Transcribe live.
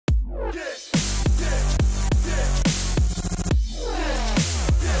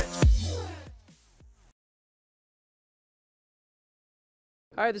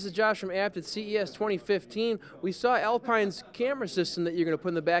Hi, this is Josh from abt at CES 2015. We saw Alpine's camera system that you're going to put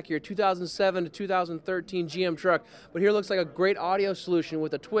in the back of your 2007 to 2013 GM truck, but here looks like a great audio solution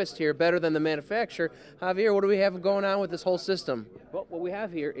with a twist here, better than the manufacturer. Javier, what do we have going on with this whole system? Well, what we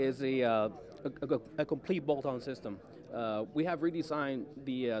have here is a complete bolt-on system. We have redesigned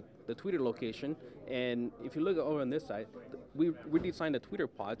the tweeter location, and if you look over on this side, we redesigned the tweeter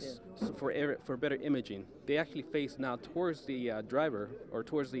pods for better imaging. They actually face now towards the driver or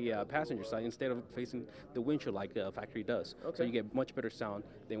towards the passenger side instead of facing the windshield like the factory does. Okay. So you get much better sound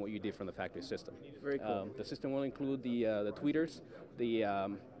than what you did from the factory system. Very cool. The system will include the tweeters,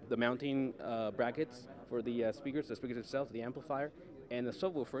 the mounting brackets for the speakers itself, the amplifier, and the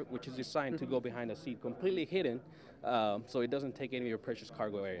subwoofer, which is designed to go behind the seat, completely hidden, so it doesn't take any of your precious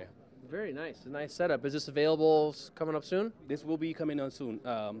cargo area. Very nice, a nice setup. Is this available coming up soon? This will be coming on soon.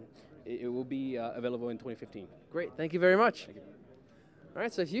 It will be available in 2015. Great, thank you very much. Thank you. All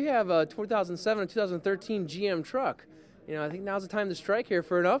right, so if you have a 2007 or 2013 GM truck, I think now's the time to strike here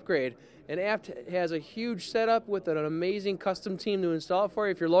for an upgrade. And abt has a huge setup with an amazing custom team to install it for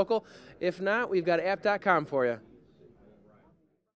you if you're local. If not, we've got abt.com for you.